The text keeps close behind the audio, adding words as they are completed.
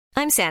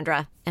I'm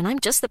Sandra, and I'm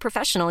just the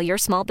professional your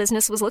small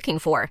business was looking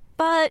for.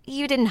 But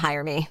you didn't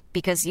hire me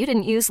because you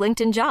didn't use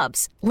LinkedIn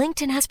Jobs.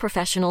 LinkedIn has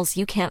professionals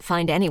you can't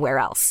find anywhere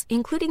else,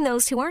 including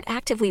those who aren't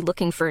actively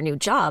looking for a new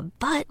job,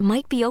 but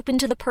might be open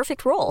to the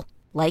perfect role,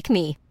 like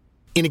me.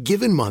 In a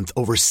given month,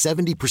 over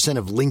 70%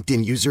 of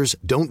LinkedIn users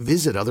don't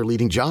visit other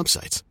leading job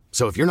sites.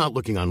 So if you're not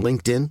looking on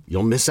LinkedIn,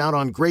 you'll miss out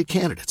on great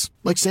candidates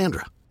like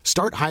Sandra.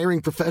 Start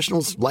hiring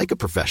professionals like a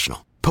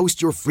professional.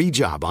 Post your free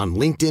job on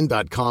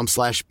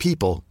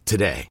linkedin.com/people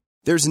today.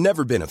 There's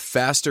never been a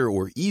faster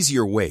or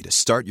easier way to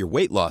start your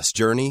weight loss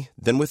journey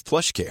than with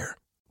PlushCare.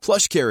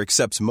 PlushCare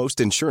accepts most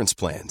insurance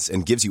plans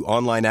and gives you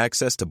online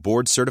access to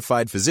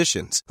board-certified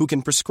physicians who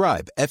can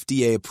prescribe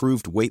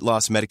FDA-approved weight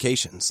loss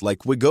medications like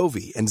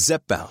Wegovy and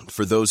Zepbound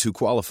for those who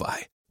qualify.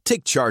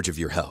 Take charge of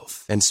your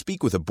health and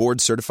speak with a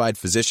board-certified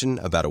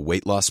physician about a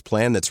weight loss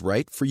plan that's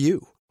right for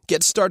you.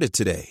 Get started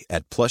today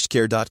at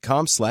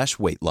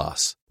plushcare.com/weight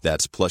loss.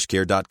 That's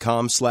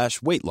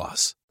plushcare.com/weight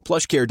loss.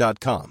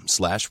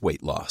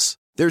 plushcare.com/weight loss.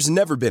 There's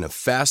never been a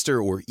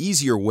faster or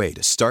easier way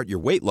to start your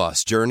weight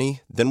loss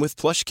journey than with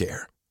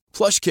PlushCare.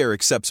 PlushCare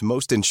accepts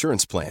most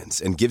insurance plans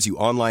and gives you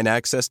online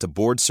access to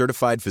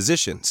board-certified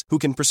physicians who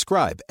can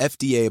prescribe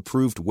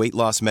FDA-approved weight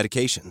loss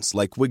medications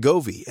like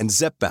Wegovy and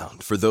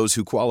Zepbound for those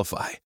who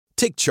qualify.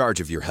 Take charge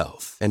of your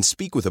health and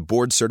speak with a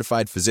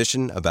board-certified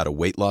physician about a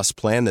weight loss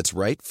plan that's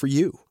right for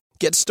you.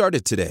 Get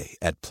started today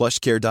at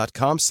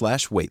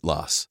plushcare.com/weight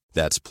loss.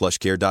 That's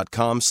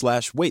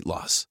plushcare.com/weight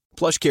loss.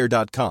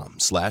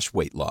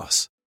 plushcare.com/weight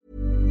loss.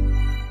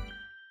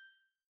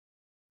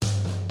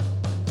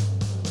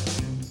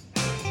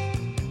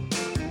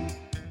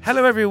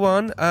 Hello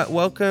everyone,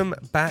 welcome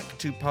back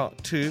to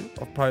part 2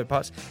 of Private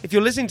Parts. If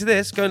you're listening to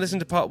this, go and listen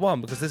to part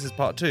 1 because this is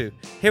part 2.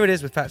 Here it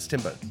is with Fats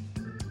Timbo.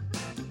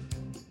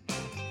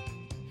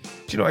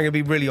 Do you know, I'm going to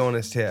be really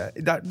honest here.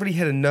 That really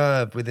hit a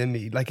nerve within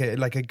me, like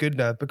a good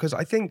nerve, because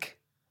I think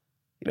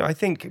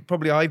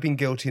probably I've been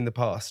guilty in the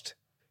past.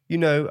 You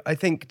know, I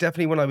think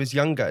definitely when I was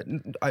younger,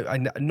 I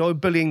no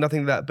bullying,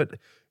 nothing like that, but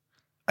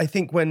I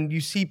think when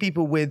you see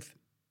people with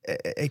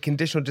a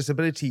conditional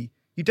disability,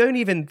 you don't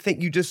even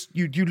think, you glance.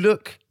 You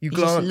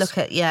just look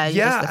at, and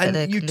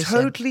you condition.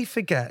 Totally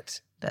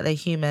forget that they're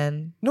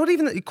human. Not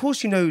even that, of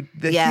course you know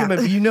they're human,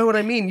 but you know what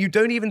I mean? You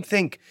don't even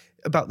think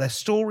about their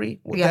story,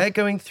 what they're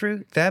going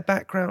through, their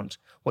background,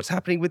 what's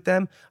happening with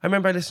them. I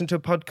remember I listened to a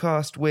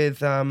podcast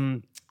with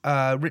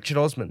Richard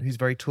Osman, who's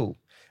very tall.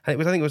 And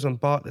I think it was on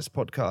Bartlett's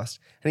podcast.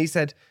 And he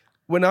said,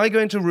 when I go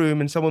into a room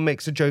and someone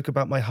makes a joke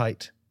about my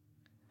height,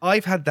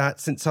 I've had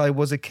that since I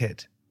was a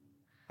kid.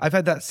 I've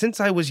had that since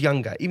I was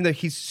younger, even though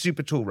he's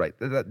super tall, right?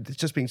 It's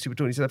just being super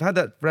tall. And he said, I've had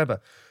that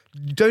forever.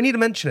 You don't need to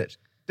mention it.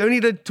 Don't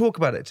need to talk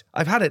about it.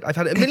 I've had it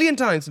a million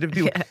times to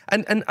different people.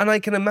 And I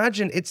can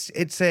imagine it's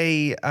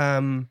a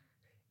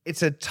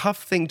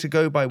tough thing to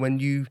go by when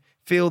you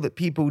feel that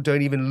people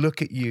don't even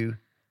look at you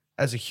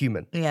as a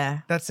human.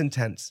 Yeah. That's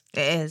intense. It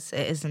is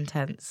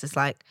intense. It's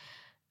like,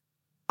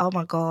 oh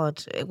my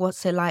God,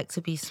 what's it like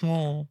to be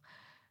small?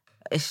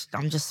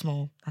 I'm just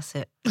small. That's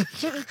it.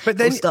 But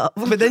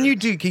then you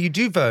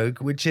do Vogue,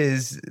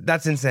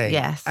 that's insane.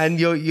 Yes. And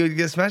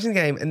you're smashing the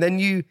game, and then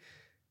you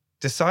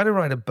decide to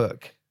write a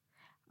book.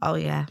 Oh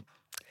yeah.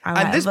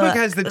 And this book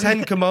has the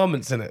 10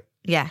 commandments in it.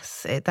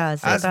 Yes, it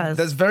does.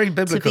 That's very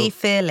biblical. To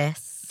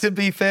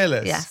be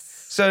fearless. Yes.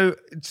 So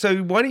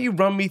why don't you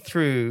run me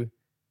through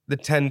the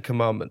 10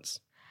 commandments?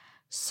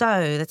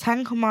 So the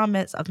 10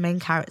 commandments of main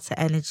character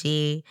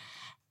energy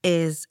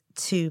is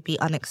to be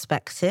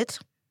unexpected,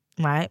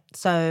 right?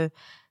 So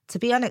to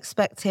be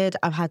unexpected,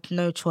 I've had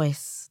no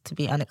choice to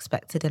be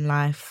unexpected in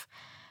life,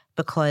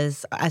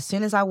 because as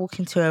soon as I walk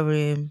into a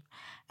room,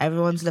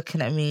 everyone's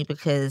looking at me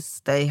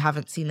because they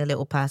haven't seen a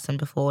little person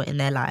before in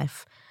their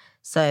life.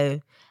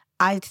 So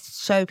I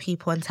show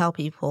people and tell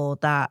people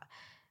that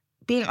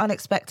being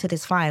unexpected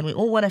is fine. We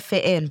all want to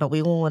fit in, but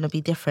we all want to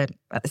be different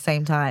at the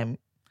same time.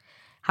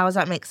 How does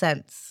that make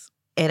sense?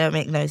 It don't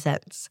make no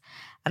sense.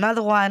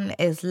 Another one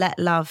is let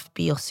love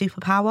be your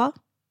superpower.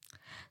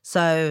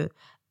 So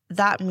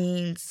that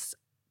means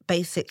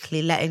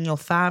basically letting your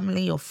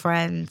family, your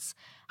friends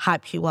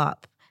hype you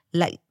up.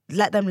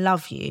 Let them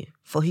love you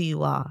for who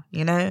you are,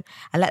 you know,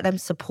 and let them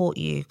support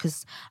you.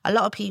 Because a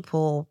lot of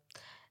people,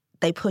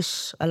 they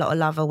push a lot of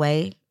love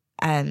away.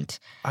 And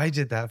I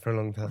did that for a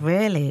long time.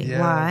 Really? Yeah.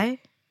 Why?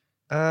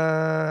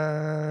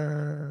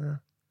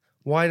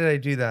 Why did I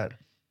do that?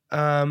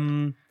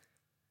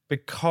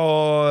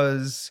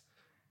 Because,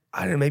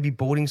 I don't know, maybe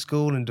boarding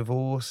school and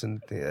divorce,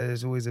 and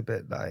there's always a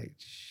bit like,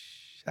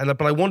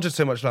 but I wanted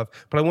so much love,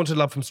 but I wanted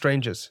love from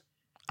strangers.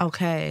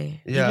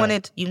 Okay. Yeah.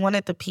 You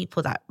wanted the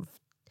people that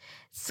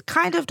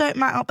kind of don't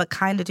matter, but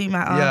kind of do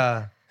matter.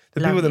 Yeah. The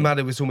people that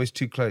mattered was almost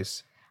too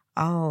close.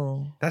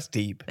 Oh. That's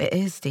deep. It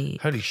is deep.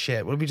 Holy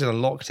shit. What have you just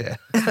unlocked here?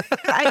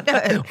 I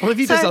know. What have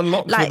you just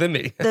unlocked within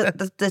me?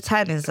 the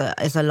 10 is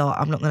a lot.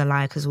 I'm not going to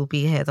lie, because we'll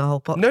be here the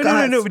whole podcast.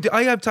 No.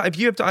 I have time. If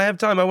you have time, I have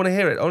time. I want to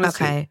hear it,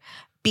 honestly. Okay.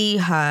 Be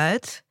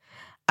heard.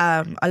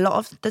 A lot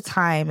of the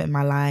time in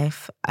my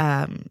life,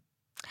 I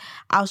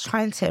was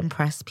trying to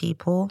impress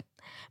people,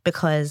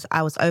 because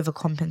I was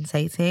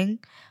overcompensating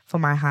for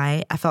my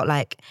high. I felt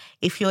like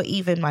if you're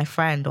even my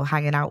friend or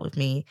hanging out with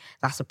me,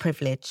 that's a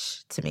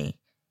privilege to me,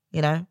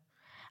 you know?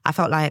 I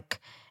felt like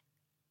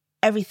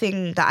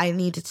everything that I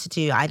needed to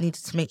do, I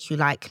needed to make you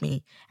like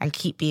me and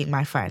keep being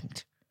my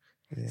friend.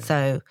 Yeah.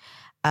 So...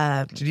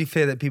 did you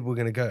fear that people were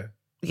going to go?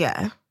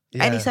 Yeah.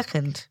 Any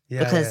second.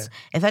 Because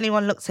if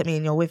anyone looks at me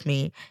and you're with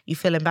me, you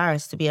feel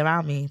embarrassed to be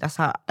around me. That's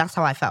how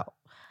I felt.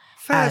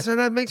 Fair, so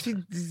that makes me...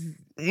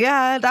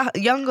 Yeah, that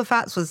younger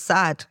Fats was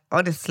sad,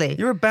 honestly.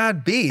 You're a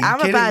bad bee.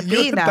 I'm a bad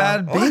bee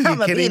now.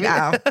 I'm a bee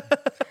now.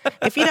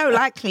 If you don't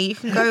like me, you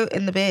can go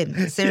in the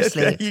bin.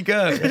 Seriously. Yeah, there you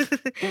go.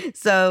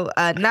 So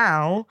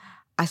now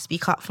I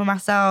speak up for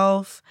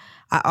myself.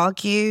 I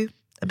argue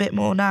a bit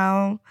more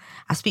now.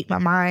 I speak my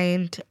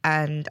mind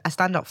and I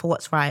stand up for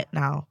what's right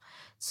now.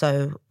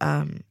 So...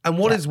 and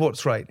what is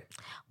what's right?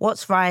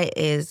 What's right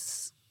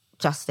is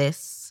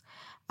justice.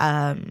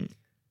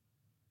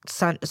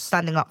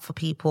 Standing up for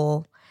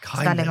people,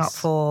 standing up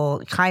for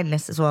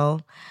kindness as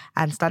well,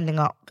 and standing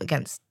up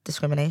against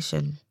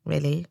discrimination,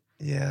 really.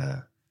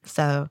 Yeah.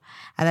 So,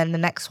 and then the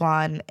next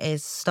one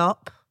is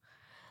stop.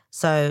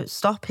 So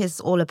stop is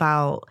all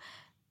about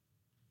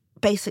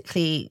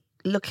basically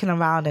looking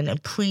around and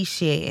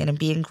appreciating and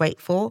being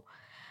grateful.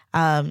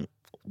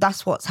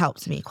 That's what's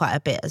helped me quite a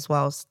bit as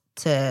well,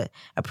 to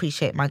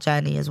appreciate my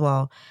journey as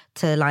well,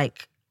 to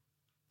like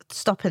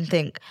stop and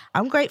think,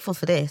 I'm grateful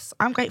for this,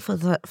 I'm grateful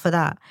for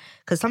that.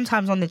 Because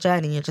sometimes on the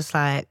journey, you're just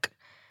like,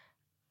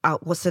 oh,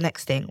 what's the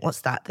next thing?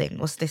 What's that thing?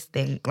 What's this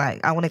thing?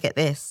 Like, I want to get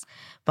this.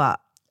 But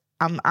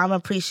I'm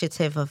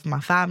appreciative of my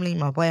family,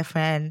 my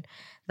boyfriend,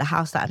 the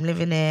house that I'm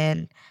living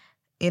in.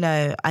 You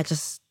know, I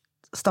just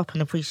stop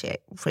and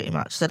appreciate pretty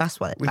much. So that's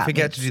what we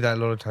forget to do that a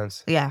lot of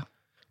times. Yeah.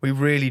 We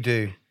really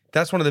do.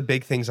 That's one of the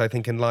big things I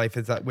think in life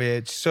is that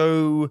we're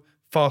so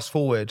fast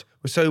forward.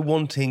 We're so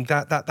wanting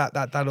that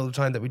all the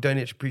time that we don't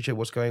actually appreciate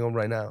what's going on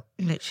right now.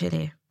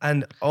 Literally.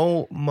 And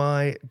oh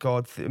my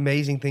God,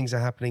 amazing things are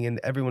happening in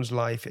everyone's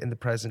life in the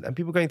present. And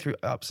people going through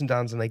ups and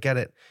downs, and I get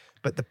it.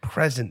 But the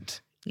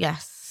present.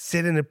 Yes.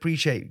 Sit and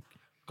appreciate.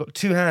 We've got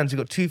 2 hands, we've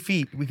got 2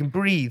 feet, we can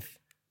breathe.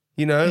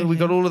 You know, we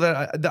got all of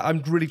that.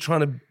 I'm really trying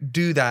to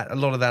do that, a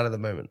lot of that at the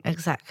moment.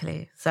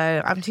 Exactly.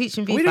 So I'm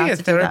teaching people. We're doing how a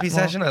to therapy do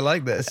that session. I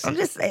like this.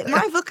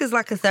 My book is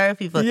like a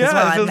therapy book yeah, as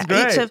well. It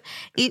feels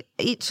great.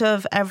 Each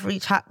of every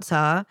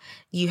chapter,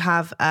 you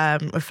have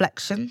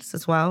reflections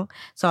as well.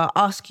 So I'll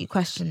ask you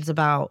questions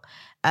about,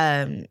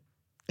 you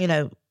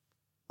know,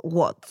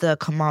 what the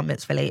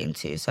commandments relating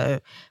to. So,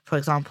 for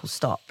example,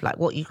 stop. Like,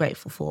 what are you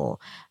grateful for?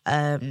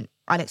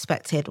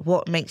 Unexpected.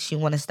 What makes you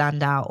want to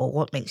stand out, or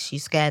what makes you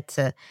scared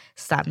to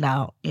stand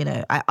out? You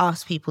know, I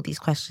ask people these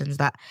questions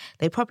that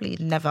they probably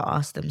never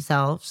ask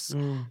themselves.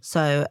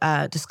 So,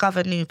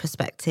 discover new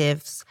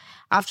perspectives.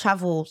 I've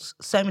traveled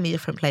so many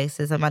different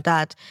places, and my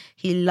dad,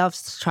 he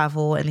loves to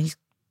travel, and he's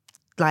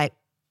like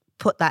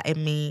put that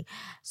in me.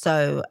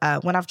 So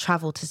when I've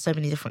traveled to so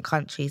many different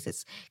countries,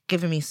 it's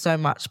given me so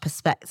much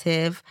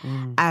perspective.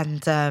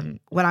 And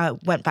when I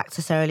went back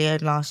to Sierra Leone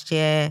last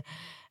year,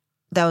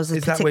 there was a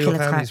Is particular that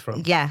where your family's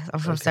from? Yeah,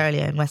 I'm from Sierra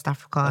Leone, West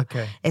Africa.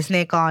 Okay. It's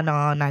near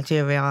Ghana,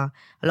 Nigeria.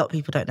 A lot of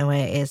people don't know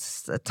where it is.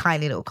 It's a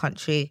tiny little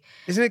country.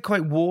 Isn't it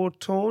quite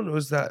war-torn, or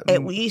is that...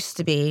 It used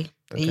to be.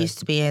 Okay. It used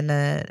to be in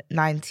the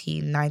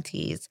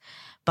 1990s.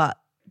 But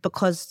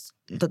because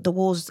the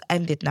war's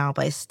ended now,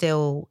 but it's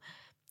still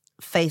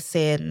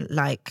facing,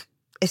 like,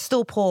 it's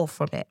still poor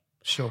from it.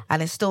 Sure.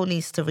 And it still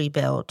needs to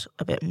rebuild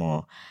a bit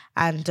more.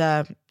 And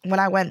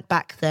when I went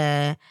back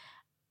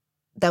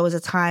there was a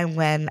time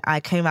when I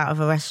came out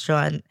of a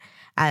restaurant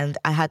and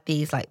I had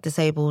these like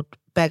disabled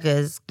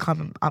beggars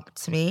come up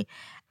to me.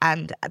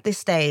 And at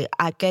this day,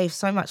 I gave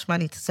so much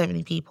money to so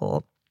many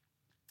people.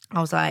 I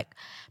was like,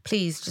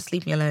 please just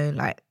leave me alone.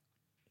 Like,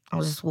 I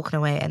was just walking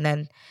away. And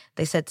then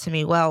they said to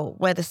me, well,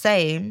 we're the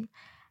same.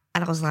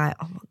 And I was like,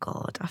 oh my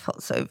God, I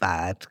felt so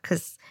bad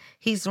because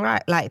he's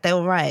right. Like, they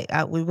were right.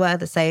 We were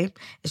the same.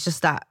 It's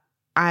just that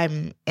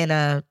I'm in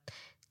a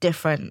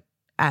different,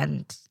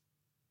 and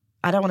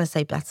I don't want to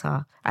say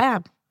better.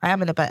 I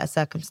am in a better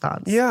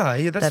circumstance.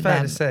 Yeah, that's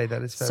fair to say.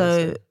 That is fair to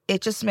say. So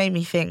it just made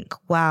me think,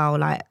 wow,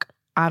 like,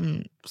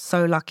 I'm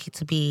so lucky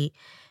to be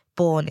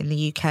born in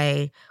the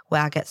UK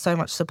where I get so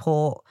much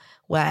support,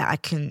 where I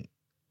can,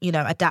 you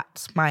know,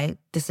 adapt my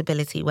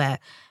disability, where...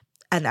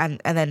 And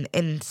then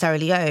in Sierra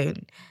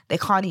Leone, they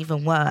can't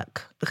even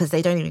work because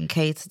they don't even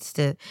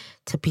cater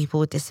to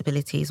people with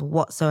disabilities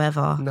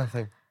whatsoever.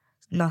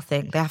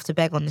 Nothing. They have to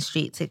beg on the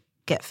street to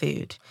get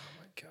food. Oh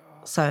my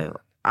God. So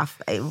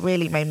it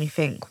really made me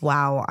think,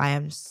 wow, I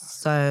am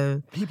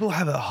so... People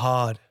have it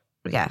hard.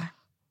 Yeah.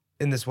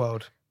 In this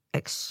world.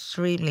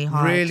 Extremely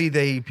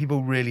hard.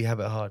 People really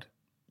have it hard.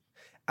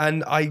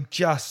 And I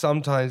just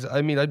sometimes,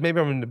 I mean, maybe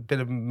I'm in a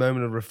bit of a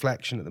moment of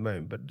reflection at the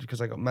moment, but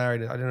because I got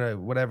married, I don't know,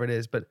 whatever it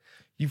is, but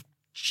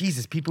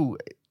Jesus, people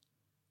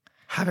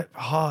have it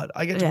hard.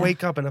 I get to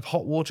wake up and have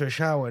hot water, a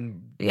shower,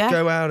 and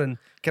go out and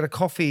get a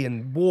coffee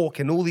and walk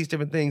and all these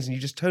different things, and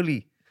you just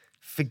totally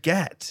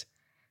forget.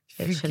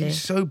 You're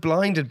so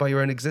blinded by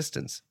your own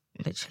existence.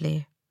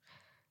 Literally.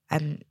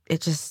 And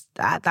it just,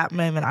 at that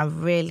moment, I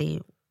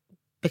really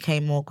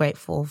became more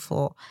grateful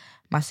for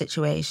my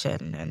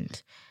situation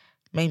and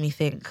made me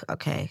think,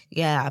 okay,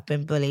 yeah, I've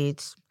been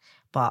bullied,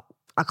 but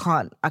I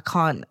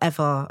can't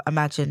ever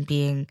imagine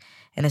being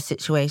in a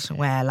situation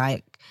where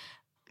like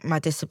my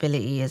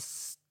disability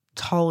is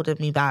holding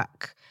me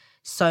back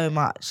so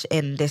much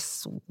in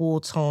this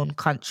war-torn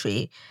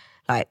country.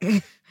 Like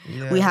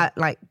we have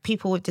like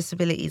people with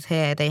disabilities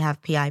here, they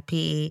have PIP,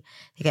 they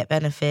get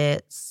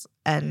benefits,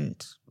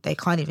 and they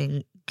can't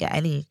even get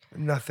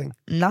nothing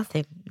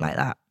like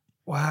that.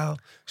 Wow.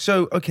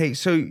 So, okay,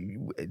 so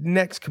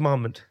next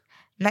commandment.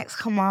 Next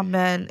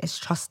commandment is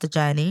trust the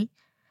journey.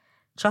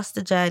 Trust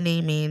the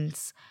journey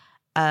means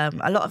a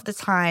lot of the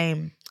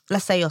time,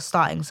 let's say you're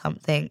starting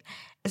something,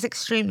 it's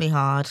extremely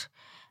hard.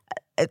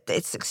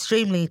 It's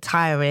extremely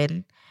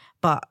tiring.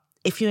 But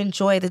if you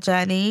enjoy the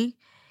journey,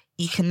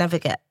 you can never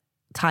get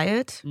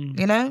tired,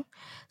 you know?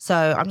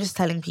 So I'm just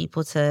telling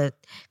people to,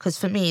 because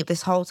for me,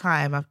 this whole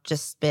time, I've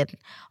just been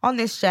on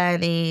this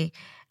journey,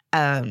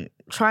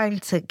 trying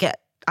to get,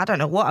 I don't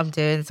know what I'm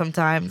doing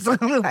sometimes.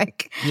 I'm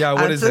like,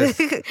 what is this?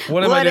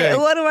 What am I doing?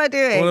 What am I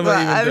doing? What am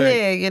I even doing?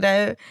 Here, you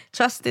know,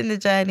 trusting the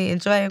journey,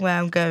 enjoying where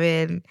I'm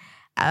going.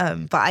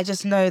 But I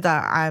just know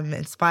that I'm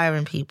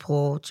inspiring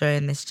people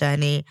during this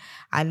journey.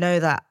 I know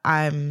that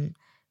I'm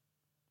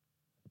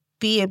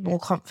being more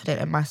confident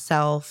in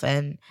myself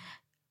and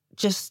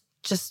just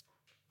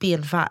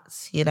being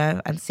Fats, you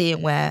know, and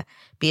seeing where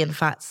being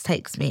Fats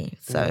takes me.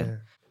 So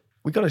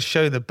we got to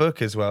show the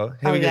book as well.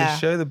 Here we go.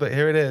 Show the book.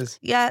 Here it is.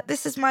 Yeah,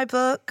 this is my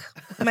book,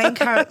 Main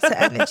Character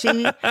Energy.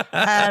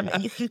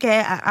 You can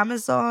get it at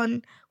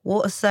Amazon,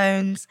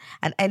 Waterstones,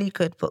 and any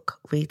good book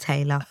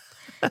retailer.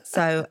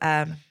 So,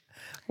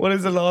 what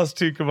is the last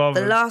two commandments?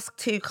 The last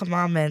two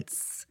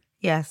commandments.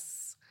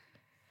 Yes,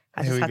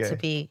 I just had to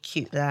be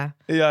cute there.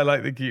 Yeah, I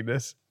like the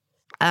cuteness.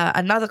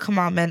 Another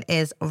commandment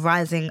is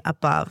rising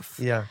above.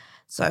 Yeah.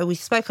 So we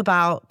spoke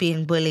about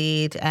being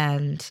bullied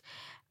and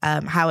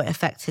how it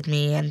affected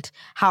me and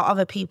how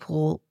other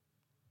people,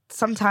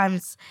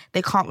 sometimes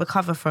they can't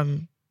recover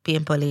from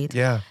being bullied.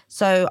 Yeah.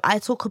 So I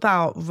talk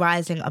about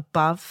rising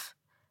above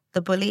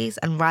the bullies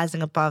and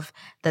rising above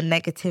the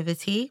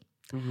negativity.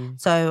 Mm-hmm.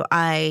 So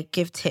I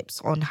give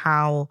tips on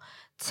how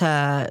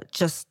to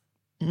just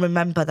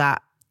remember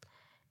that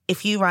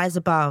if you rise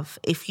above,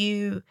 if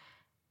you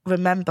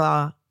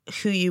remember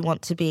who you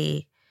want to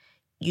be,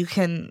 you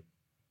can,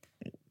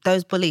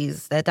 those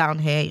bullies, they're down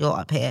here, you're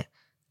up here.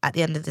 At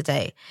the end of the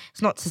day,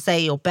 it's not to say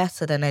you're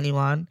better than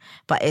anyone,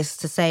 but it's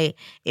to say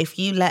if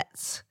you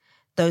let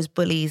those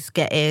bullies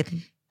get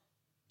in,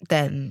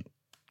 then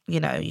you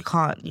know you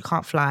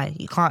can't fly,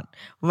 you can't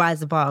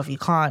rise above, you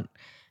can't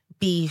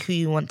be who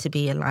you want to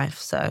be in life.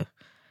 So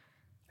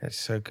that's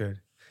so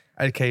good.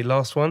 Okay,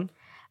 last one.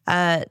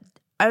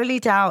 Only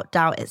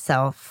doubt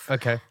itself.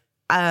 Okay.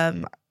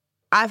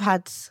 I've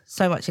had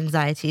so much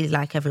anxiety,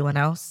 like everyone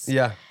else.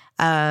 Yeah.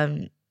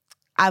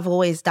 I've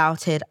always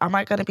doubted, am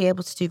I going to be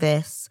able to do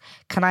this?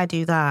 Can I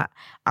do that?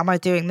 Am I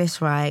doing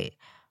this right?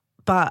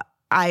 But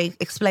I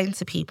explain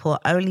to people,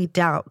 only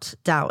doubt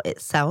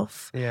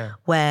itself. Yeah.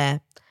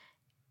 Where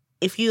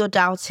if you're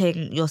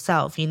doubting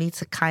yourself, you need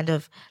to kind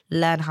of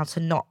learn how to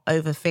not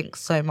overthink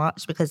so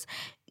much, because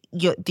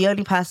you're the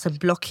only person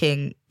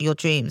blocking your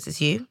dreams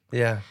is you.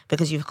 Yeah.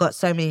 Because you've got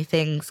so many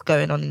things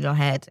going on in your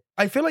head.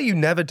 I feel like you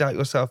never doubt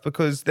yourself,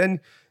 because then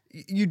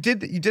you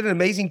did an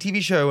amazing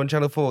TV show on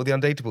Channel 4, The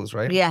Undateables,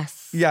 right?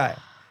 Yes. Yeah.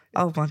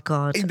 Oh my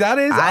God. That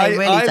is, I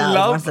really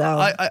love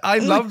myself. I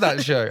love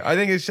that show. I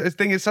think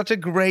it's such a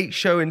great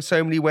show in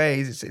so many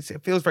ways.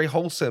 It feels very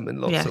wholesome in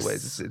lots of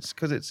ways. It's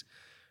because it's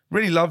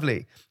really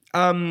lovely.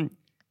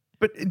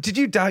 But did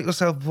you doubt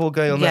yourself before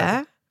going on that?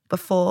 Yeah,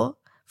 before,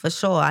 for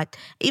sure. I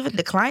even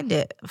declined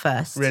it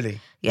first. Really?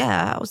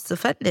 Yeah, I was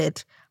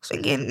offended. I was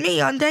thinking, me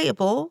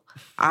undateable?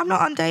 I'm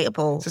not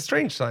undateable. It's a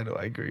strange title,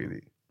 I agree with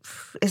you.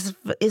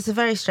 It's a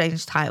very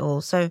strange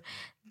title. So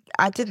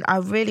I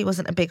really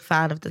wasn't a big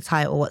fan of the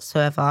title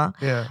whatsoever.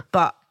 Yeah.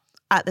 But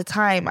at the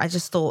time, I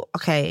just thought,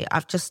 okay,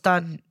 I've just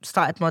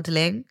started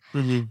modelling.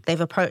 Mm-hmm.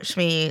 They've approached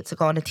me to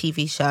go on a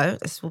TV show.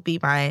 This will be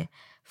my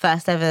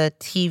first ever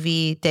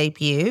TV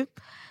debut.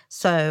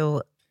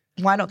 So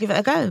why not give it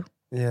a go?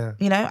 Yeah.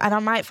 You know, and I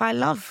might find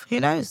love. Who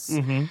knows?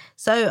 Mm-hmm.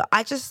 So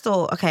I just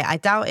thought, okay, I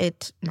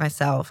doubted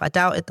myself. I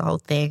doubted the whole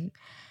thing.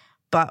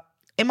 But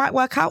it might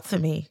work out for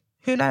me.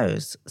 Who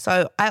knows?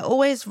 So I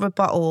always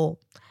rebuttal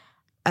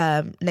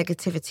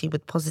negativity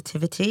with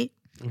positivity,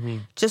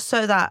 just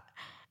so that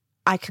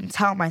I can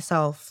tell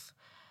myself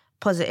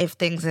positive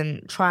things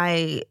and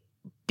try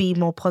be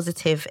more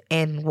positive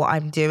in what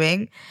I'm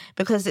doing,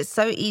 because it's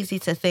so easy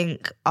to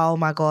think, oh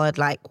my God,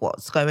 like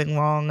what's going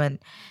wrong? And,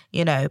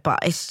 you know, but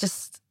it's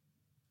just,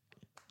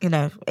 you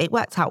know, it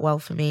worked out well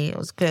for me. It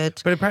was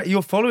good. But apparently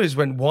your followers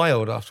went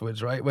wild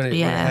afterwards, right? When it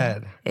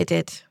aired. It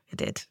did.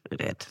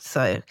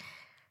 So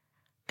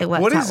it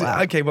worked out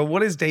well. Okay, well,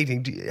 what is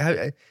dating?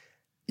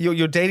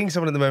 You're dating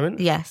someone at the moment?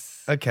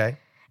 Yes. Okay.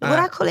 Would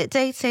I call it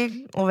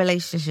dating or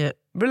relationship?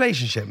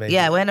 Relationship, maybe.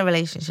 Yeah, we're in a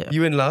relationship.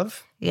 You in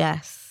love?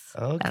 Yes.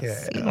 Okay.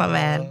 He's my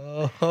man.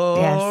 Oh,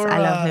 Yes, I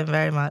love right. him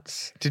very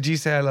much. Did you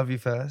say I love you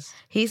first?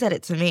 He said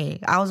it to me.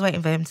 I was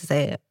waiting for him to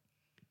say it.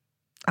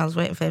 I was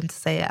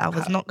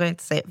not going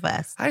to say it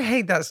first. I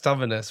hate that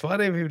stubbornness. Why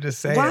don't people just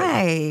say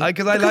Why? it?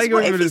 Because I like when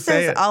what if people he just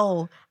say says, it.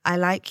 "Oh, I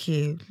like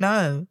you"?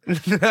 No, No.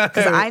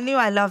 because I knew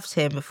I loved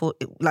him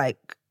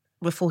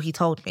before he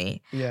told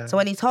me. Yeah. So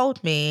when he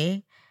told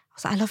me, I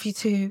was like, "I love you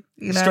too."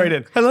 You know, Straight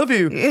in. I love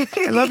you.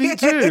 I love you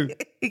too.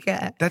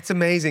 Yeah. That's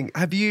amazing.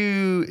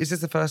 Is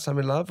this the first time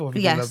in love? Or have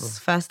you been in love Yes,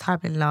 before? first time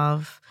in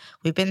love.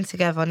 We've been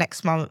together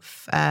next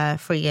month,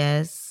 3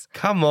 years.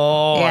 Come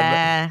on.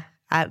 Yeah.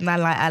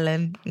 Man like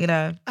Alan, you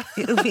know,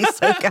 it'll be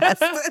so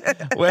gassed.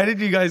 Where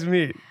did you guys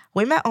meet?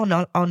 We met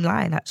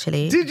online,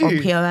 actually. Did you? On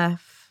POF.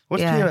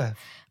 What's POF?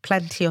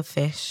 Plenty of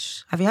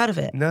Fish. Have you heard of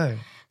it? No.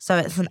 So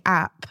it's an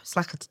app. It's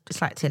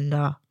like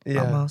Tinder,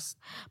 almost.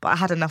 But I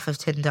had enough of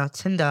Tinder.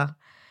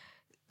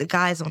 The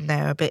guys on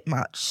there are a bit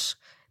much.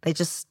 They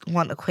just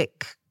want a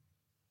quick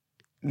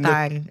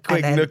bang.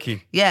 Quick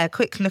nookie. Yeah,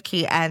 quick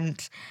nookie.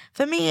 And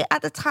for me,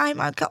 at the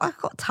time, I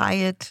got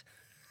tired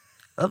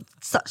of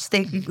such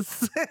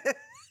things.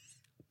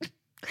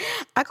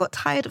 I got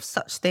tired of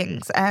such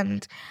things,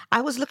 and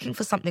I was looking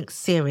for something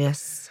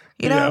serious,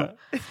 you know?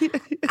 Yeah.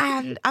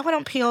 And I went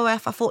on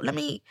POF. I thought, let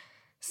me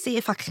see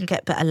if I can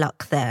get better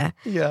luck there.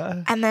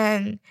 Yeah. And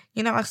then,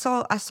 you know, I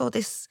saw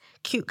this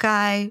cute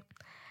guy,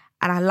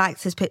 and I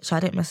liked his picture. I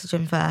didn't message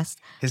him first.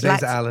 His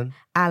name's Alan.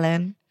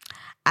 Alan.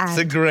 It's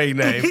a great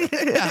name.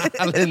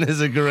 Alan is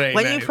a great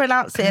when name. you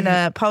pronounce it in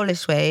a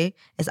Polish way,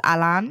 it's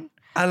Alan.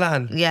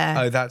 Alan. Yeah.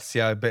 Oh, that's,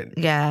 a bit.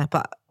 Yeah,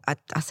 but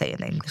I say it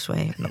in the English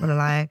way. I'm not going to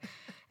lie.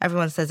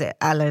 Everyone says it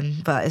Alan,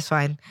 but it's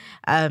fine.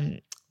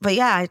 But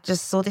yeah, I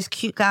just saw this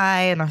cute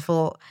guy and I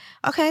thought,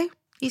 okay,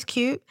 he's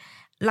cute.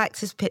 Liked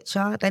his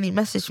picture. Then he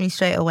messaged me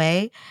straight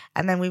away.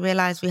 And then we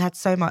realized we had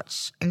so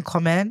much in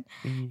common.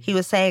 He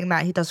was saying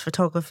that he does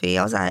photography.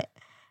 I was like,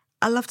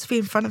 I love to be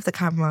in front of the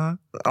camera.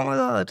 Oh my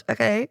God,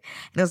 okay. And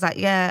he was like,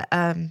 yeah,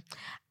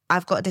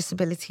 I've got a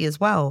disability as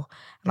well.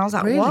 And I was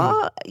like, Really?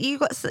 what? He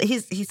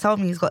told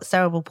me he's got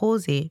cerebral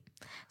palsy.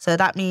 So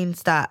that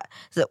means that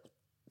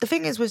the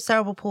thing is with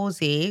cerebral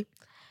palsy,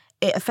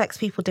 it affects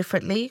people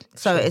differently.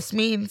 So it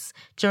means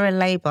during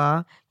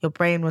labor, your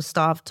brain was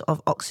starved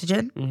of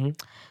oxygen. Mm-hmm.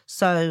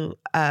 So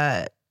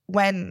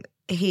when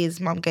his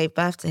mum gave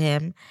birth to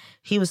him,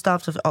 he was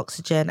starved of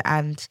oxygen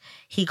and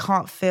he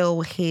can't feel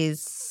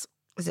his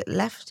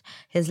left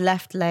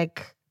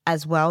leg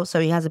as well. So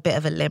he has a bit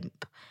of a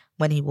limp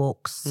when he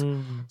walks.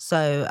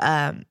 So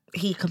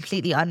he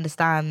completely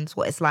understands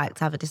what it's like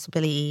to have a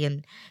disability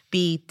and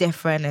be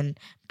different and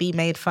be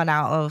made fun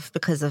out of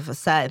because of a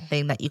certain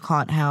thing that you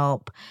can't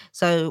help.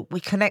 So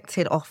we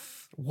connected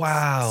off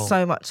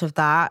so much of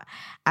that.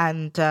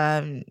 And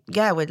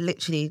we're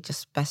literally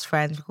just best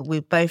friends.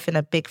 We're both in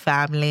a big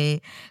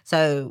family.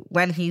 So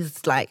when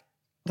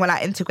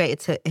I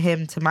integrated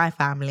him to my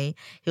family,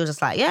 he was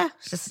just like, yeah,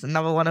 it's just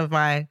another one of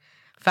my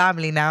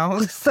family now.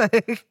 So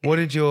What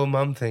did your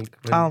mum think?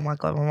 oh my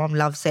God, my mum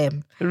loves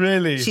him.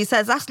 Really? She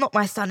says, that's not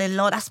my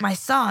son-in-law, that's my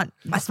son.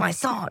 That's my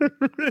son.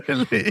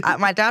 Really?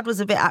 My dad was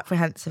a bit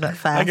apprehensive at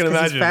first can because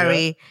he's imagine,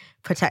 very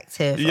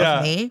protective Yeah.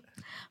 of me.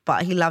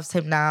 But he loves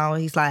him now.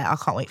 He's like, I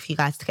can't wait for you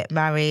guys to get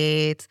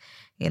married,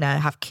 you know,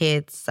 have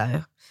kids.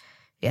 So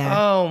yeah.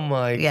 Oh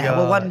my God. Yeah,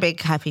 we're one big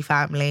happy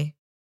family.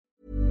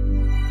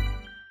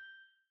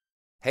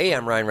 Hey,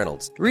 I'm Ryan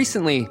Reynolds.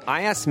 Recently,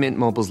 I asked Mint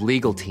Mobile's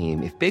legal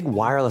team if big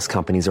wireless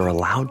companies are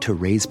allowed to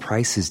raise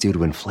prices due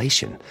to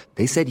inflation.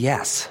 They said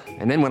yes.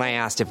 And then when I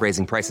asked if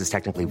raising prices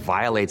technically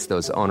violates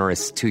those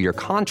onerous 2-year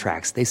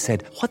contracts, they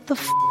said, what the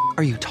f***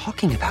 are you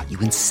talking about, you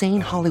insane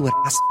Hollywood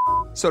ass f-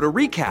 So to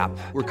recap,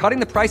 we're cutting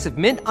the price of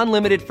Mint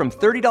Unlimited from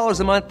 $30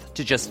 a month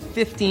to just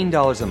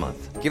 $15 a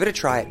month. Give it a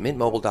try at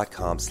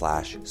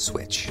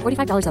mintmobile.com/switch.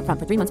 $45 up front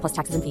for 3 months plus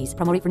taxes and fees.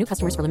 Promo rate for new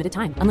customers for limited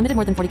time. Unlimited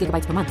more than 40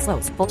 gigabytes per month.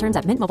 Slows full terms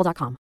at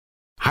mintmobile.com.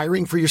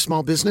 Hiring for your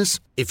small business?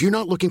 If you're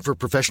not looking for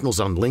professionals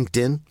on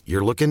LinkedIn,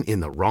 you're looking in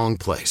the wrong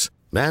place.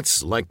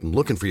 That's like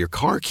looking for your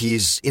car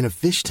keys in a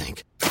fish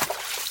tank.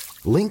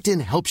 LinkedIn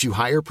helps you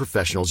hire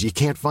professionals you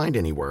can't find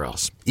anywhere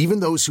else,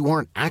 even those who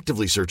aren't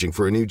actively searching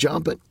for a new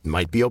job but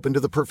might be open to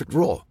the perfect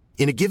role.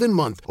 In a given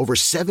month, over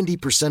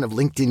 70% of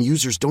LinkedIn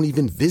users don't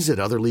even visit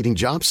other leading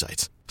job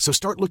sites. So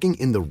start looking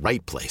in the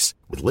right place.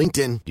 With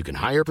LinkedIn, you can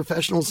hire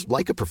professionals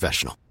like a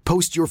professional.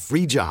 Post your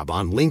free job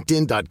on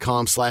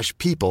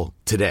linkedin.com/people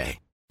today.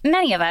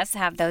 Many of us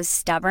have those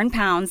stubborn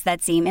pounds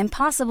that seem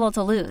impossible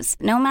to lose,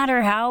 no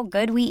matter how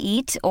good we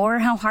eat or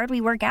how hard we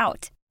work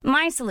out.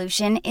 My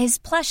solution is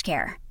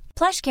PlushCare.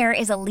 PlushCare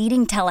is a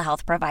leading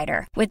telehealth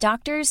provider with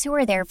doctors who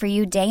are there for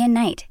you day and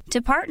night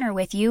to partner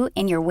with you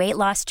in your weight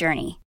loss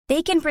journey.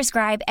 They can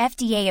prescribe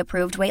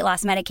FDA-approved weight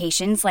loss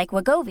medications like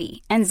Wegovy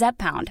and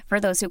Zepbound for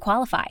those who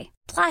qualify.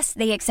 Plus,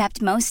 they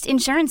accept most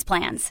insurance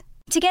plans.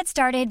 To get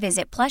started,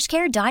 visit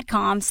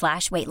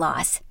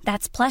plushcare.com/weightloss.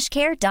 That's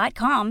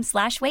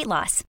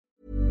plushcare.com/weightloss.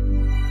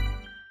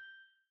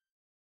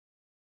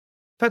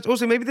 But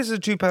also, maybe this is a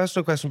too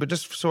personal question, but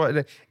just so I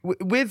know,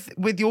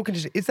 with your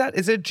condition, is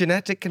it a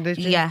genetic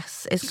condition?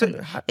 Yes, it's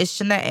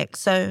genetic.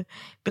 So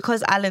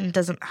because Alan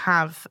doesn't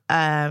have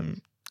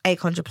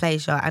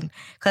achondroplasia and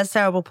because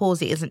cerebral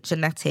palsy isn't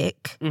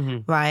genetic,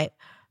 right?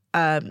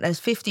 There's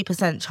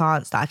 50%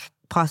 chance that I could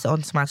pass it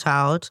on to my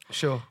child.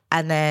 Sure.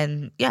 And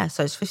then,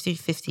 so it's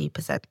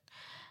 50%.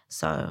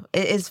 So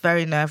it is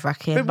very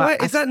nerve-wracking. But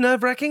why, is that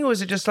nerve-wracking or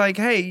is it just like,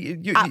 hey...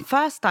 At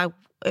first,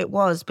 it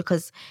was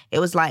because it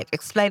was like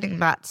explaining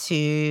that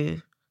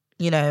to,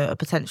 a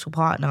potential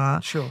partner.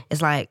 Sure.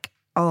 It's like,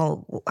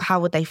 oh, how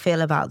would they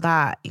feel about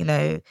that?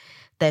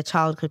 Their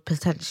child could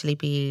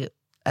potentially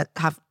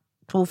have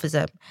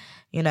dwarfism,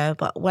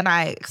 But when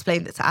I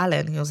explained it to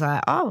Alan, he was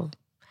like, oh,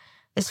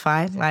 it's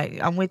fine. Like,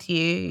 I'm with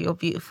you. You're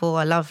beautiful.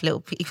 I love little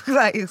people.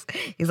 Like, he's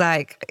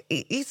like,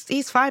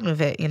 he's fine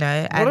with it,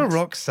 And what a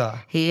rock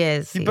star. He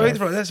is. You both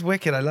rock. That's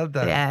wicked. I love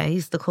that. Yeah,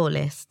 he's the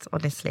coolest,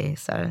 honestly.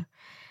 So,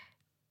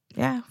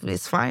 yeah,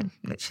 it's fine,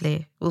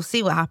 literally. We'll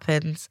see what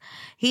happens.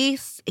 We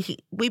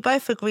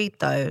both agreed,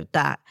 though,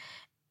 that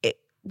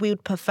we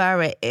would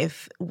prefer it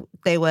if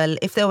they were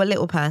a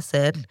little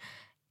person,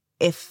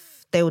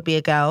 if they would be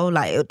a girl.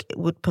 Like,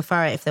 would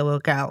prefer it if they were a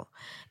girl.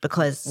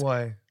 Because...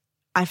 Why?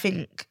 I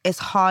think it's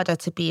harder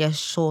to be a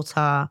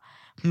shorter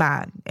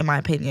man, in my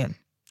opinion.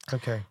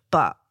 Okay.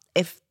 But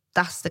if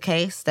that's the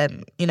case,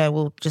 then,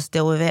 we'll just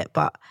deal with it.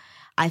 But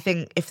I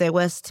think if there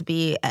was to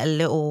be a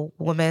little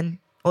woman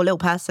or little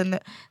person,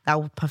 I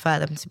would prefer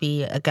them to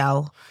be a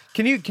girl.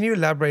 Can you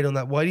elaborate on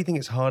that? Why do you think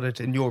it's harder,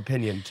 in your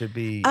opinion, to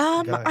be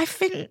a guy? I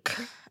think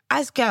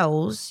as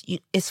girls,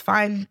 it's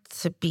fine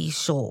to be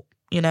short.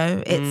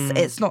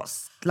 It's not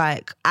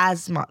like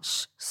as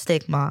much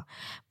stigma,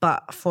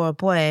 but for a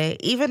boy,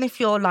 even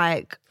if you're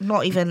like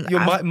not even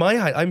my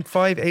height, I'm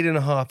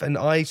 5'8.5", and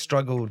I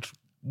struggled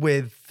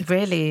with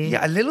really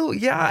a little.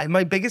 Yeah,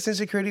 my biggest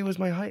insecurity was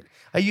my height.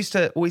 I used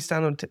to always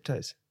stand on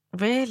tiptoes.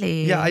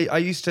 Really? Yeah, I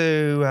used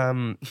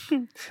to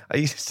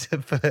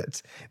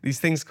put these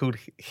things called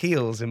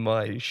heels in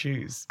my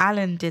shoes.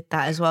 Alan did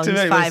that as well. He's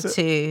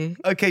 5'2".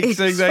 Okay,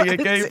 so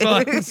okay,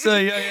 fine. So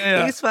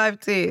yeah. He's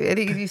 5'2", and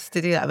he used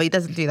to do that, but he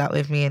doesn't do that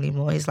with me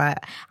anymore. He's like,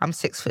 I'm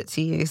 6 foot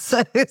to you,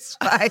 so it's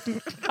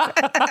fine.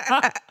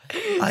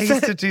 I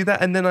used to do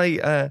that, and then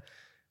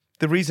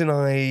the reason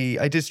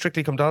I did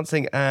Strictly Come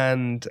Dancing,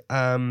 and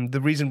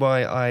the reason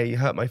why I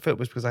hurt my foot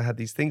was because I had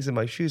these things in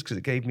my shoes because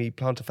it gave me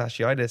plantar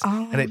fasciitis,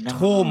 and it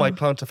tore my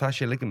plantar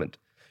fascia ligament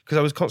because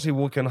I was constantly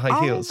walking on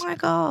high heels. Oh my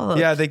God.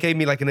 Yeah, they gave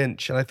me like an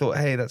inch, and I thought,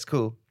 hey, that's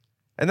cool.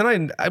 And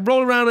then I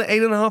roll around at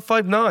 8.5,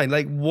 5'9".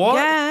 Like, what?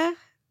 Yeah,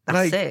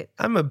 that's it.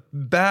 I'm a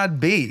bad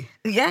bee.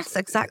 Yes,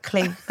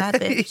 exactly. Bad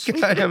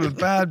bitch. I am a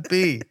bad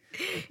bee.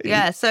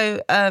 Yeah,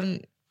 so,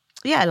 like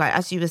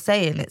as you were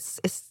saying, it's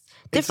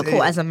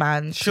difficult as a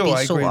man to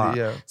be shorter. I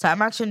agree, yeah. So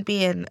imagine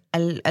being a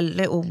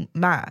little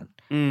man.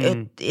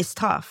 It's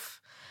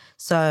tough.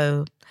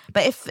 So,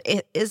 but if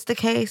it is the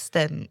case,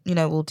 then,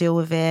 we'll deal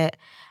with it.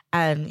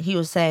 And he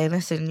was saying,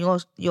 listen,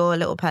 you're a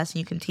little person,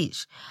 you can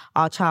teach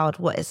our child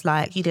what it's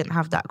like. You didn't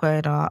have that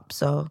growing up,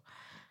 so.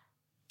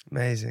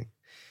 Amazing.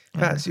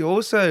 Pat, you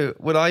also,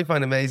 what I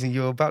find amazing,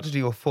 you're about to do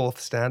your 4th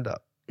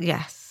stand-up.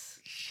 Yes.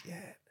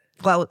 Shit.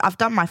 Well, I've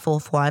done my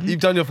 4th one. You've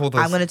done your 4th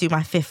one? I'm going to do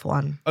my 5th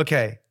one.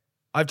 Okay.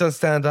 I've done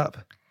stand-up.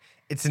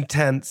 It's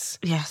intense.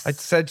 Yes. I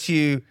said to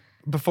you,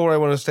 before I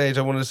went on stage,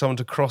 I wanted someone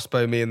to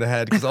crossbow me in the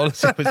head because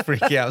honestly I was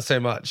freaking out so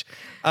much.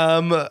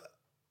 Why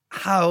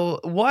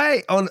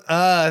on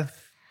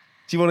earth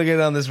do you want to go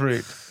down this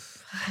route?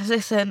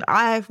 Listen,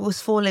 I was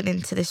falling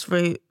into this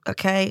route,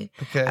 okay?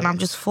 And I'm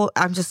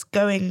just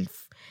going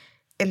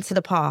into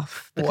the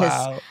path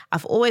because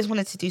I've always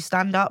wanted to do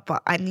stand-up,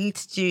 but I need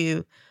to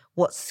do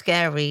what's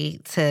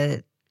scary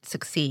to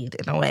succeed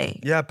in a way.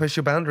 Yeah, push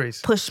your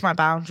boundaries. Push my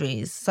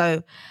boundaries.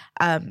 So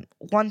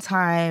one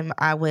time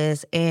I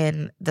was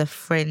in the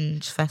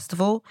Fringe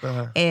Festival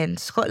in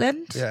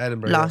Scotland. Yeah,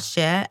 Edinburgh. Last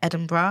year,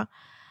 Edinburgh.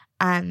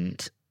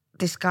 And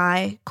this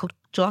guy called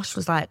Josh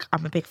was like,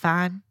 I'm a big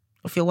fan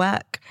of your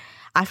work.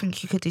 I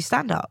think you could do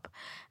stand-up.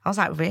 I was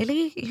like,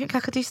 really? You think I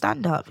could do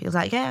stand-up? He was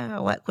like, yeah, I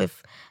work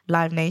with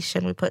Live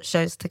Nation. We put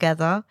shows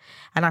together.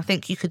 And I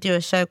think you could do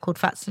a show called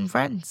Fats and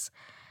Friends.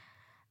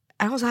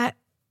 And I was like,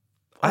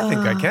 I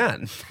think I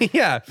can.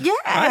 Yeah. Yeah.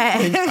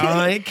 I think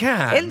I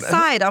can.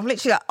 Inside, I'm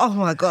literally like, oh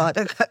my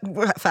God,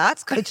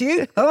 Fats, could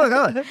you? Oh my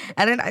God.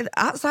 And then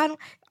outside,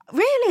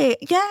 really?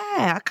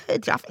 Yeah, I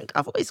could. I think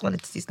I've always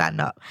wanted to do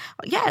stand-up.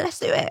 Yeah, let's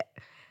do it.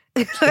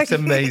 It's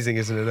amazing,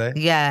 isn't it, though?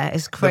 Yeah,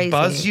 it's crazy. The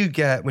buzz you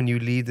get when you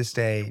leave the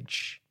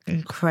stage.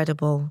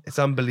 Incredible. It's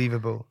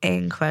unbelievable.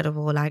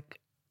 Incredible. Like,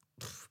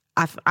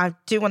 I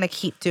do want to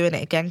keep doing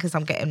it again because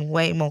I'm getting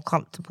way more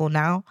comfortable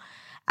now.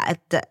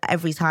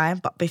 Every time,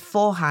 but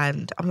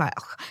beforehand I'm like,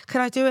 oh,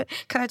 can I do it?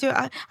 I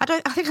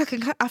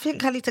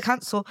think I need to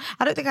cancel.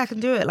 I don't think I can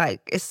do it. Like,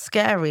 it's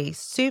scary,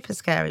 super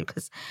scary,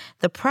 because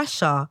the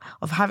pressure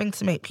of having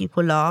to make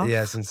people laugh.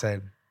 Yeah, it's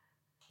insane.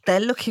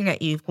 They're looking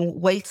at you,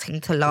 waiting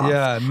to laugh.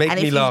 Yeah, make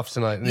me laugh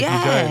tonight. And if you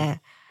don't,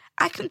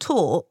 I can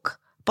talk,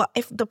 but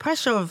if the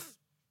pressure of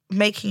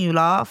making you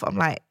laugh, I'm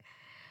like,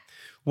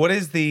 what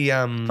is the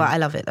but I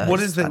love it though.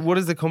 What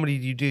is the comedy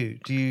you do?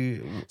 Do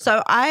you?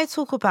 So I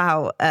talk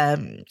about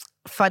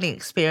funny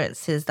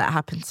experiences that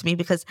happened to me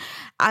because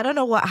I don't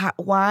know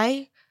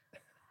why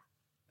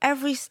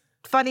every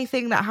funny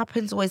thing that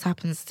happens always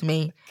happens to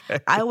me.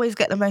 Okay. I always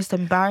get the most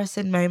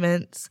embarrassing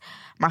moments.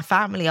 My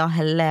family are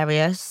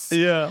hilarious.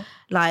 Yeah.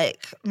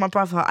 Like my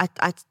brother, I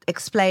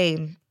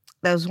explain.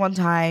 There was one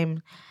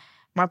time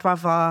my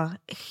brother,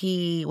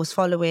 he was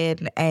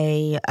following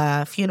a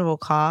funeral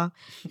car.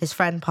 His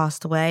friend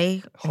passed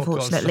away,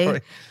 unfortunately. God,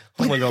 sorry.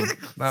 Oh my God,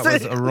 that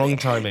was a wrong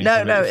timing.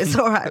 No, it's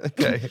all right.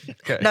 Okay.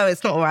 No,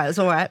 it's not all right. It's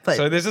all right. But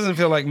so this doesn't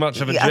feel like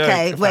much of a joke.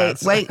 Okay, wait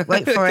for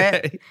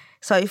Okay. it.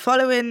 So he's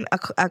following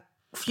a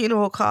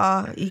funeral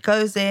car. He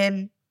goes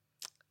in.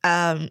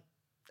 Then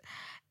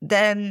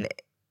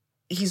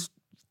he's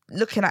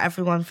looking at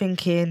everyone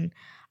thinking,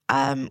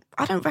 I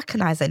don't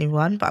recognise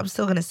anyone, but I'm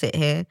still going to sit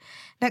here.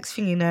 Next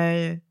thing you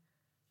know,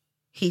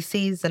 he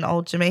sees an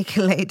old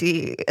Jamaican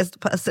lady as the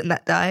person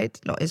that died,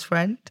 not his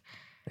friend.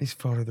 He's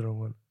followed the wrong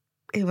one.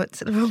 He went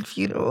to the wrong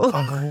funeral.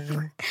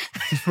 Oh,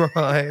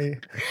 my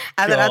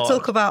And then I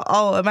talk about,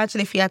 imagine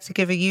if he had to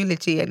give a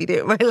eulogy and he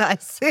didn't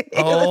realise it.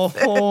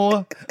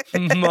 Oh,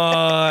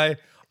 my...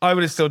 I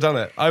would have still done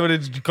it. I would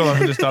have gone off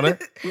and just done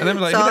it. And then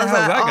be like, So who the I was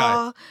hell is like, that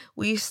guy?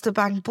 we used to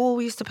bang ball,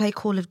 we used to play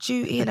Call of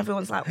Duty, and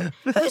everyone's like,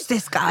 who's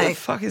this guy? Who the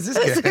fuck is this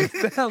guy?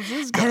 Who the hell's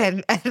this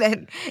guy? And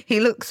then he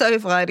looks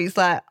over and he's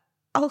like,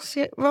 oh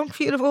shit, wrong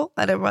funeral,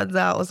 and then runs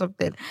out or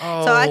something.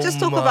 Oh, so I just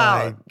talk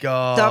about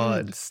God.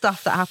 dumb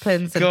stuff that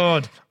happens. And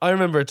God, I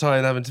remember a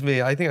time that happened to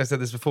me. I think I said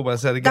this before, but I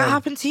said it again. that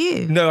happened to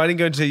you? No, I didn't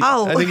go to.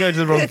 Oh. I didn't go to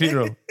the wrong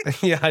funeral.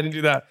 Yeah, I didn't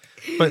do that.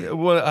 But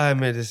what I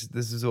mean, this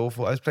is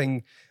awful. I was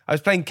playing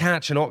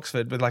catch in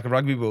Oxford with like a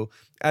rugby ball,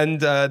 and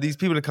these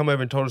people had come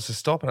over and told us to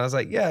stop, and I was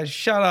like, "Yeah,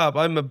 shut up!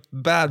 I'm a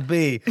bad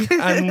bee."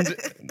 And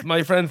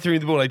my friend threw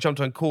the ball. I jumped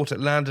on, caught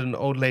it, landed on an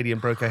old lady, and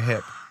broke her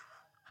hip.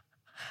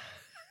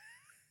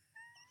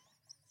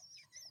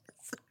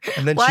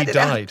 And then she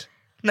died.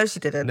 No, she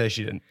didn't. No,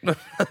 she didn't. No,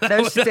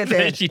 she didn't.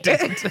 No, she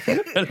didn't.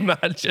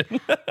 Imagine.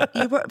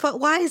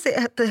 But why is it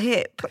at the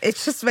hip? It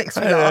just makes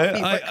me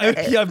laugh.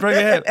 I broke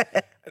a hip.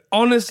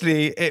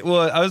 Honestly,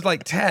 I was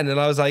like 10 and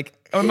I was like,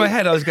 in my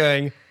head I was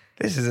going,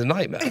 this is a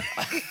nightmare.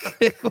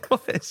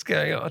 What is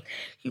going on?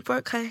 You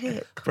broke her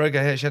hip. Broke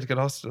her hip. She had to go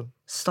to hospital.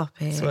 Stop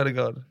it. Swear to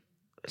God.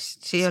 Is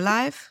she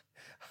alive?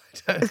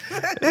 Don't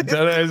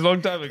know. It was a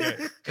long time ago.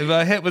 If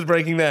my hip was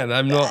breaking then,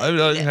 I'm not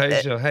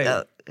sure. Hey.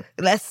 No,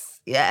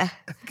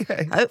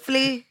 Okay.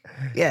 Hopefully,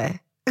 yeah.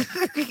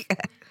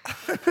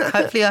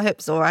 Hopefully our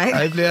hip's all right.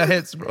 Hopefully our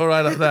hip's all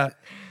right up there.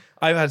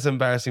 I've had some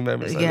embarrassing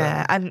moments like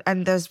that.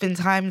 And there's been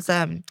times,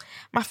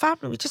 my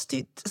family, we just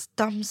do just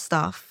dumb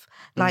stuff.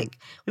 Like,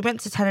 we went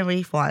to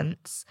Tenerife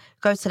once,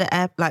 go to the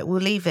air, like, we're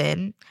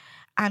leaving,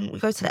 and we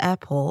go to the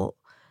airport.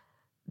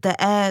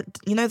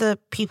 The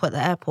people at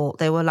the airport,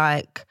 they were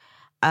like,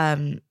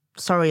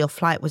 sorry, your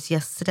flight was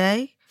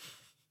yesterday.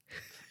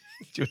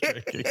 You're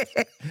joking.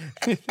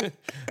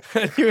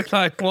 And you were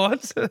like,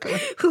 what?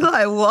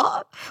 Like,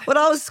 what? When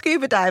I was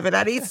scuba diving,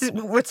 I need to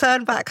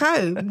return back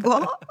home.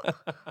 What?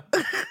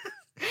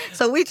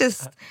 So we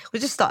just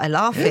started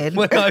laughing.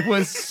 When I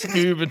was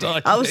scuba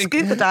diving. I was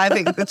scuba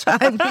diving the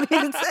time.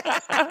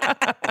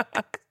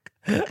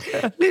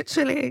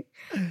 Literally.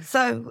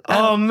 So.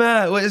 Oh,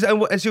 man.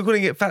 So you're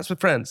calling it Fats with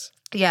Friends?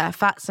 Yeah,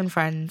 Fats and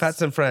Friends.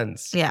 Fats and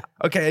Friends. Yeah.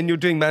 Okay, and you're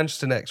doing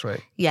Manchester next,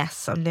 right?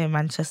 Yes, I'm doing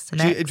Manchester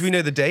next. Do we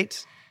know the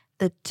date?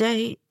 The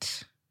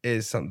date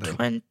is something.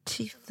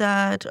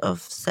 23rd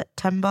of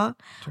September.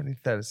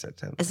 23rd of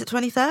September. Is it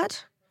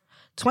 23rd?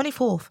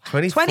 24th.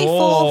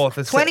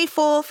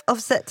 24th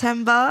of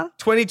September.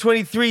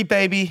 2023,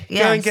 baby.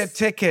 Yes. Go and get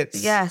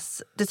tickets.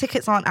 Yes. The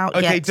tickets aren't out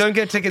yet. Okay, don't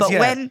get tickets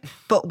yet.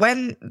 But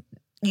when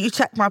you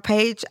check my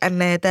page and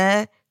they're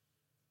there,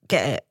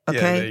 get it. Okay.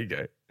 Yeah, there you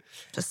go.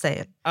 Just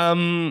saying.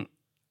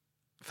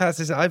 Fats,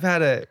 listen, I've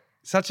had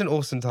such an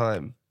awesome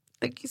time.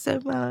 Thank you so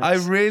much. I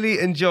really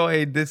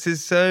enjoyed. This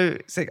is so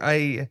sick.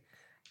 I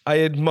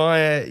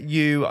admire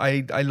you.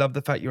 I love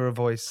the fact you're a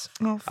voice.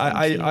 Oh,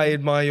 thank you. I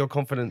admire your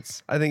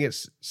confidence. I think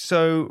it's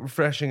so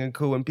refreshing and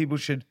cool, and people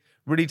should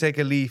really take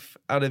a leaf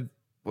out of,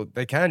 well,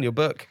 they can, your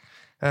book.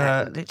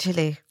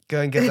 Literally.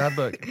 Go and get that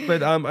book.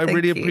 But I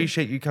really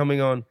appreciate you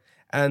coming on.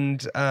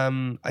 And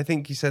I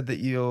think you said that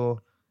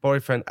your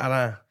boyfriend,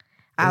 Alain,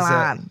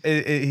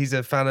 he's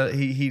a fan of,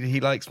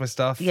 he likes my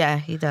stuff. Yeah,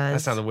 he does.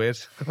 That sounded weird.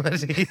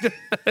 He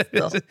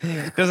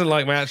doesn't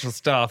like my actual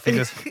stuff.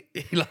 He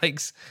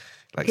likes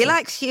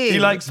you. He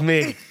likes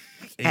me.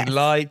 He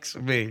likes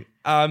me.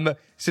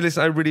 So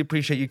listen, I really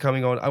appreciate you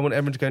coming on. I want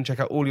everyone to go and check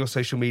out all your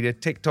social media,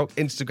 TikTok,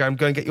 Instagram,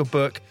 go and get your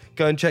book,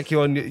 go and check you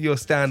on your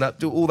stand-up,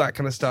 do all that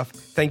kind of stuff.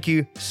 Thank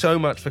you so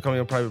much for coming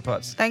on Private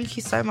Parts. Thank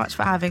you so much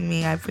for having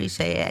me. I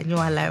appreciate it. And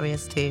you're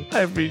hilarious too. I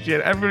appreciate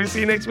it. Everybody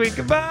see you next week.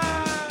 Goodbye.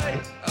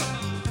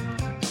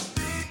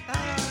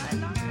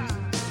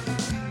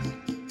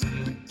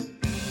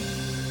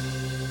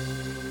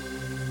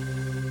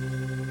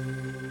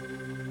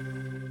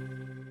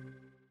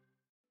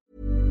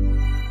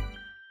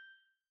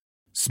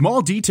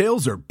 Small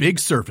details are big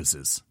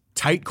surfaces.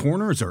 Tight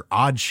corners are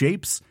odd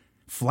shapes.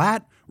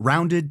 Flat,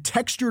 rounded,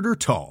 textured, or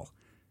tall.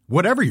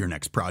 Whatever your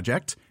next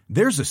project,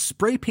 there's a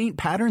spray paint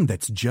pattern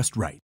that's just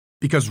right.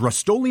 Because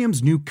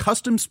Rust-Oleum's new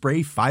Custom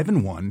Spray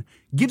 5-in-1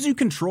 gives you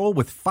control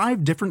with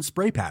 5 different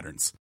spray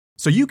patterns.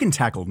 So you can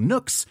tackle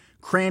nooks,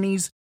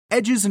 crannies,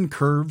 edges, and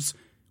curves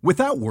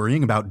without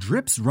worrying about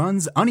drips,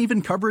 runs,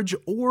 uneven coverage,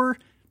 or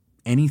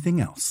anything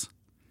else.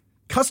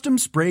 Custom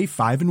Spray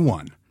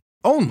 5-in-1.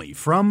 Only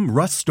from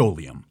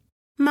Rust-Oleum.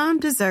 Mom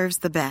deserves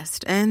the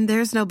best, and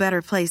there's no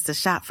better place to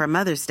shop for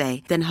Mother's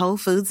Day than Whole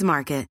Foods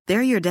Market.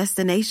 They're your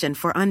destination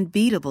for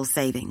unbeatable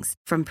savings,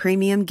 from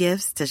premium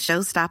gifts to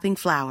show-stopping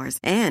flowers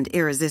and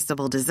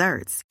irresistible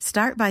desserts.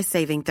 Start by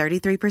saving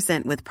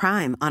 33% with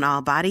Prime on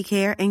all body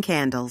care and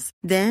candles.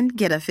 Then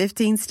get a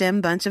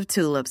 15-stem bunch of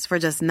tulips for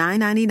just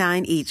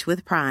 $9.99 each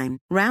with Prime.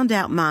 Round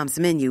out Mom's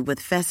menu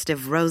with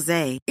festive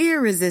rosé,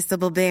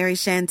 irresistible berry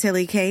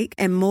chantilly cake,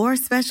 and more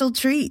special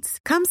treats.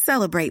 Come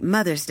celebrate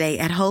Mother's Day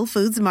at Whole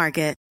Foods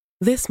Market.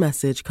 This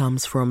message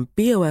comes from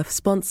BOF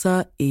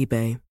sponsor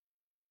eBay.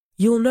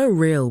 You'll know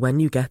real when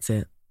you get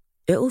it.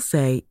 It'll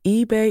say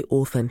eBay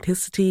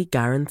Authenticity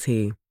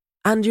Guarantee.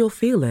 And you'll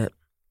feel it.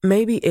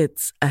 Maybe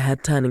it's a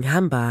head-turning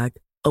handbag,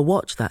 a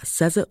watch that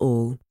says it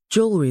all,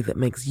 jewelry that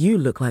makes you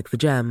look like the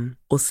gem,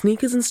 or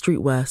sneakers and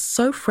streetwear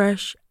so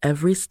fresh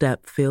every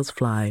step feels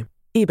fly.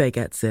 eBay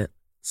gets it.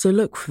 So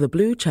look for the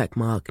blue check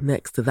mark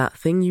next to that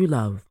thing you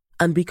love.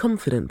 And be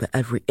confident that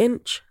every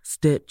inch,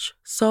 stitch,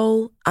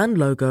 sole, and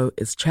logo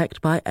is checked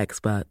by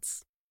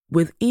experts.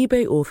 With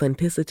eBay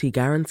Authenticity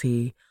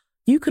Guarantee,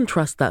 you can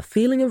trust that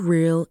feeling of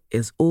real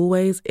is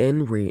always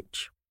in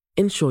reach.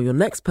 Ensure your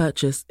next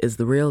purchase is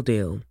the real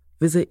deal.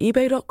 Visit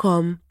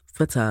eBay.com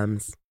for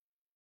terms.